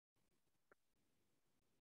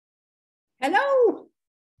Hello,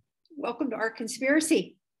 welcome to Art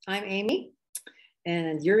Conspiracy. I'm Amy,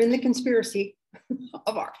 and you're in the conspiracy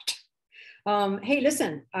of art. Hey,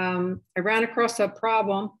 listen, I ran across a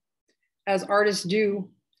problem, as artists do.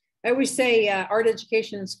 I always say art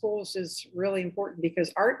education in schools is really important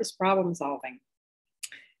because art is problem solving.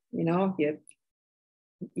 You know,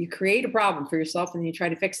 you create a problem for yourself and you try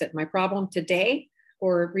to fix it. My problem today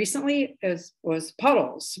or recently was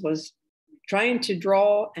Puddles, was trying to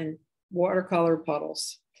draw and watercolor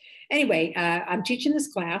puddles. Anyway, I'm teaching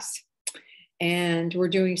this class and we're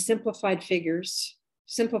doing simplified figures.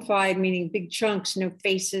 Simplified meaning big chunks, no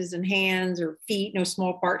faces and hands or feet, no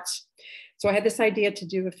small parts. So I had this idea to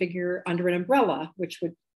do a figure under an umbrella, which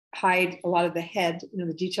would hide a lot of the head,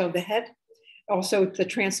 the detail of the head. Also, the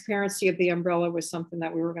transparency of the umbrella was something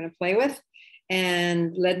that we were going to play with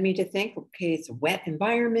and led me to think, okay, it's a wet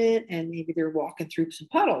environment and maybe they're walking through some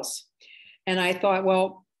puddles. And I thought,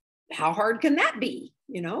 well, how hard can that be?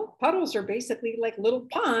 Puddles are basically like little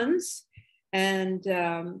ponds. And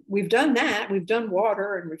we've done that. We've done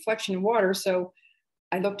water and reflection in water. So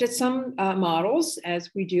I looked at some models,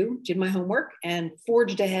 as we do, did my homework and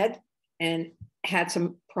forged ahead and had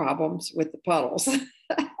some problems with the puddles.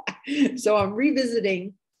 So I'm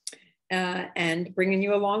revisiting and bringing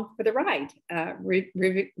you along for the ride,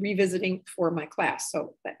 revisiting for my class.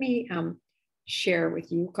 So let me share with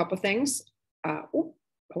you a couple of things.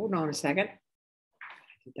 Hold on a second.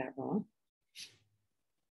 I did that wrong.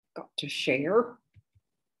 Got to share.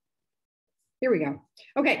 Here we go.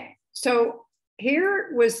 Okay, so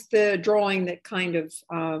here was the drawing that kind of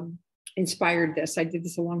inspired this. I did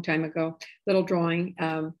this a long time ago, little drawing.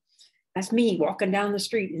 That's me walking down the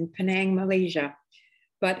street in Penang, Malaysia.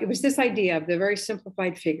 But it was this idea of the very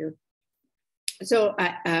simplified figure. So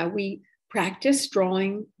we practiced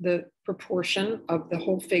drawing the proportion of the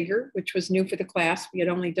whole figure, which was new for the class. We had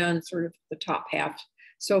only done sort of the top half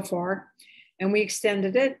so far. And we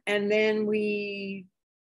extended it. And then we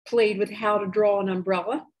played with how to draw an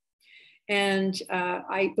umbrella. And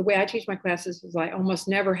the way I teach my classes is I almost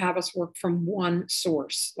never have us work from one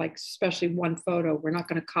source, like especially one photo. We're not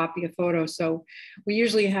going to copy a photo. So we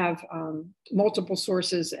usually have multiple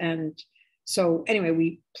sources. And so anyway,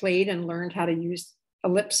 we played and learned how to use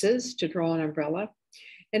ellipses to draw an umbrella.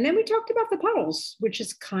 And then we talked about the puddles, which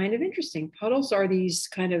is kind of interesting. Puddles are these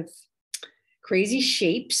kind of crazy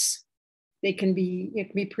shapes. It can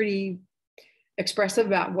be pretty expressive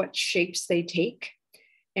about what shapes they take.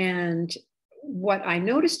 And what I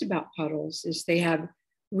noticed about puddles is they have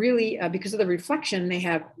really, because of the reflection, they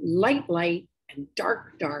have light, and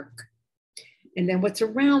dark, dark. And then what's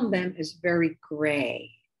around them is very gray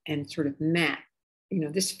and sort of matte.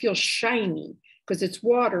 This feels shiny because it's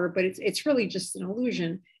water, but it's really just an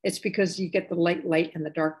illusion. It's because you get the light, and the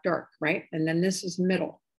dark, dark, right? And then this is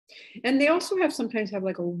middle. And they also sometimes have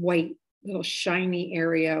like a white, little shiny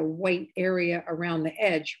area, white area around the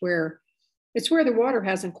edge where it's where the water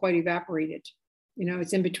hasn't quite evaporated.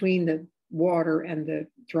 It's in between the water and the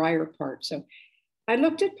drier part. So I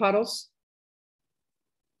looked at puddles.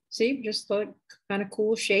 See, just like kind of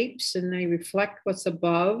cool shapes, and they reflect what's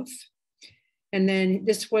above. And then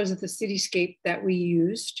this was the cityscape that we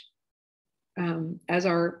used as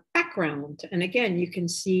our background. And again, you can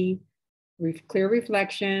see clear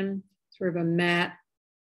reflection, sort of a matte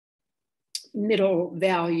middle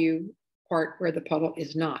value part where the puddle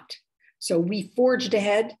is not. So we forged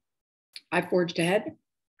ahead. I forged ahead.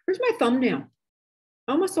 Here's my thumbnail.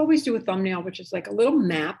 I almost always do a thumbnail, which is like a little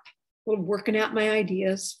map, a little working out my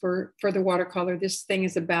ideas for the watercolor. This thing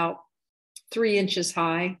is about 3 inches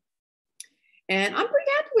high. And I'm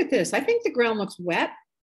pretty happy with this. I think the ground looks wet.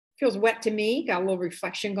 Feels wet to me. Got a little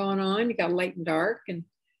reflection going on. You got light and dark and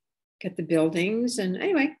get the buildings. And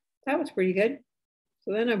anyway, that was pretty good.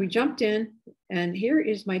 So then we jumped in and here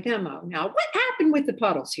is my demo. Now, what happened with the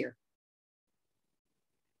puddles here?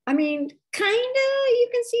 I mean, kind of, you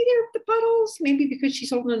can see there the puddles, maybe because she's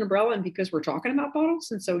holding an umbrella and because we're talking about puddles.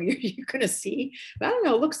 And so you're going to see, but I don't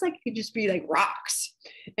know, it looks like it could just be like rocks.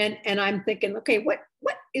 And I'm thinking, okay, what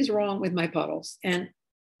is wrong with my puddles? And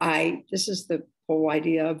this is the whole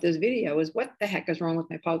idea of this video is what the heck is wrong with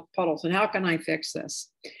my puddles and how can I fix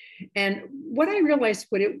this? And what I realized,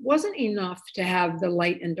 it wasn't enough to have the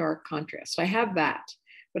light and dark contrast. I have that.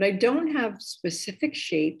 But I don't have specific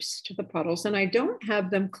shapes to the puddles, and I don't have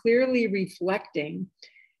them clearly reflecting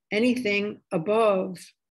anything above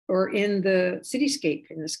or in the cityscape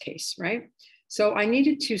in this case, right? So I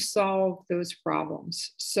needed to solve those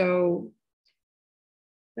problems. So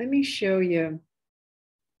let me show you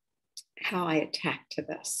how I attacked to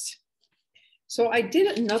this. So I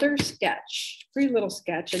did another sketch, pretty little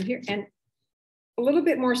sketch, and a little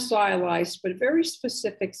bit more stylized, but a very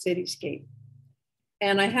specific cityscape.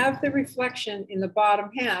 And I have the reflection in the bottom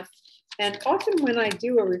half. And often when I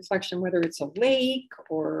do a reflection, whether it's a lake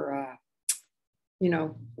or,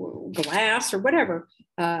 glass or whatever,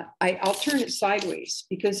 I'll turn it sideways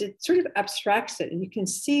because it sort of abstracts it and you can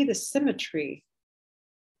see the symmetry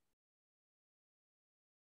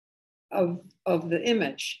of the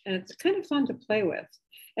image. And it's kind of fun to play with.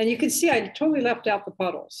 And you can see I totally left out the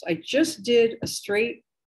puddles. I just did a straight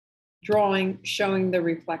drawing showing the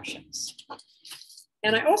reflections.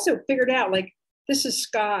 And I also figured out, like, this is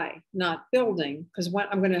sky, not building, because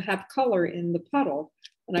I'm going to have color in the puddle,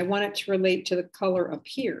 and I want it to relate to the color up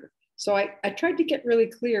here. So I tried to get really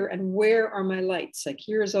clear, and where are my lights? Like,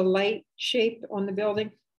 here's a light shape on the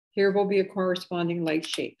building. Here will be a corresponding light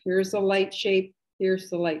shape. Here's the light shape. Here's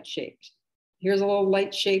the light shape. Here's a little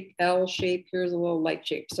light shape, L shape. Here's a little light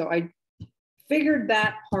shape. So I figured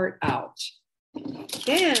that part out.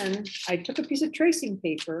 Then I took a piece of tracing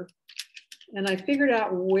paper and I figured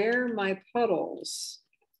out where my puddles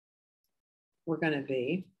were going to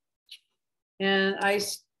be. And I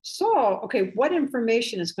saw, okay, what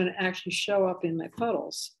information is going to actually show up in my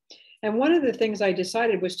puddles? And one of the things I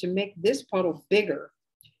decided was to make this puddle bigger,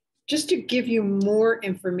 just to give you more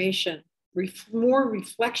information, more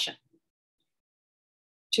reflection,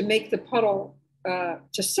 to make the puddle,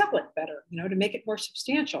 to sell it better, to make it more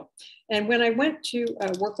substantial. And when I went to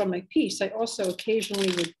work on my piece, I also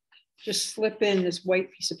occasionally would just slip in this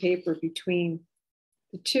white piece of paper between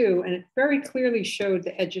the two, and it very clearly showed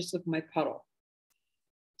the edges of my puddle.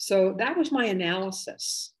 So that was my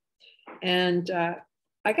analysis. And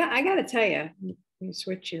I got to tell you, let me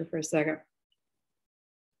switch here for a second.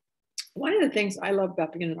 One of the things I love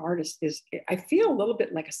about being an artist is I feel a little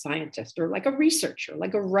bit like a scientist or like a researcher,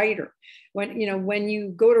 like a writer. When you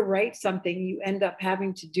go to write something, you end up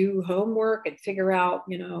having to do homework and figure out,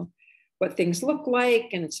 what things look like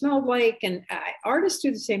and smell like. And artists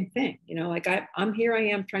do the same thing, like I'm here, I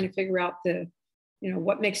am trying to figure out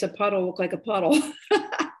what makes a puddle look like a puddle.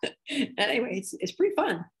 Anyway, it's pretty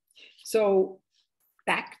fun. So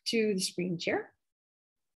back to the screen share.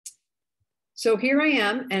 So here I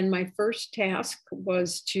am, and my first task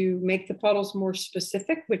was to make the puddles more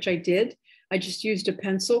specific, which I did. I just used a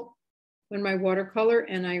pencil in my watercolor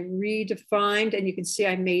and I redefined, and you can see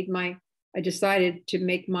I decided to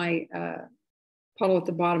make my puddle at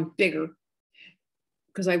the bottom bigger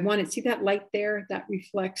because I wanted, see that light there that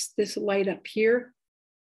reflects this light up here?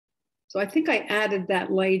 So I think I added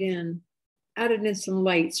in some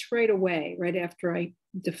lights right away, right after I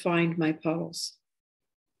defined my puddles.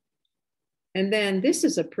 And then this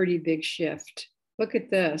is a pretty big shift. Look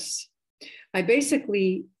at this. I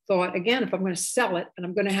basically thought, again, if I'm going to sell it and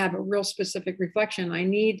I'm going to have a real specific reflection, I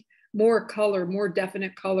need more color, more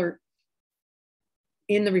definite color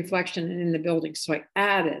in the reflection and in the building. So I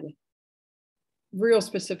added real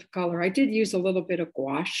specific color. I did use a little bit of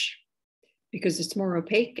gouache because it's more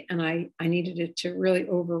opaque and I needed it to really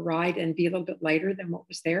override and be a little bit lighter than what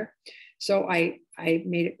was there. So I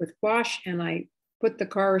made it with gouache and I put the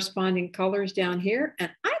corresponding colors down here,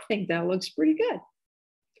 and I think that looks pretty good.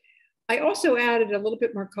 I also added a little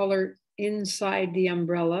bit more color inside the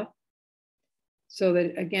umbrella so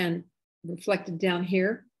that, again, reflected down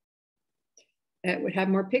here, it would have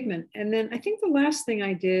more pigment. And then I think the last thing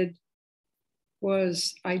I did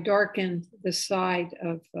was I darkened the side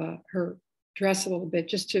of her dress a little bit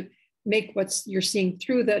just to make what you're seeing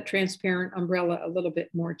through the transparent umbrella a little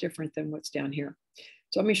bit more different than what's down here.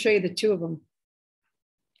 So let me show you the two of them.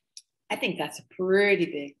 I think that's a pretty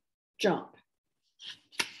big jump.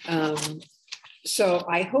 So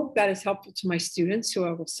I hope that is helpful to my students who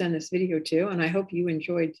I will send this video to, and I hope you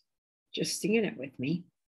enjoyed just seeing it with me.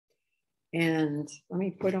 And let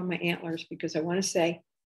me put on my antlers because I want to say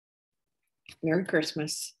Merry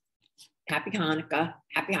Christmas, Happy Hanukkah,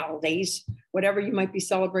 Happy Holidays, whatever you might be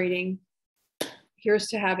celebrating. Here's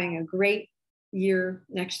to having a great year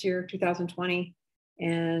next year, 2020.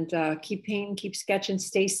 And keep painting, keep sketching,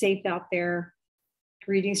 stay safe out there.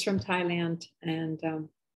 Greetings from Thailand, and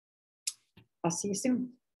I'll see you soon.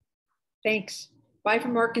 Thanks. Bye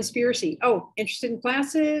from Art Conspiracy. Oh, interested in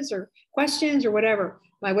classes or questions or whatever,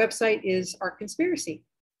 my website is artconspiracy.net,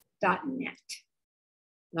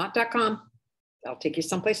 not .com. That'll take you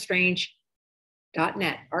someplace strange.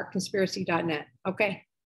 .net, artconspiracy.net. Okay.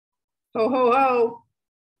 Ho, ho, ho.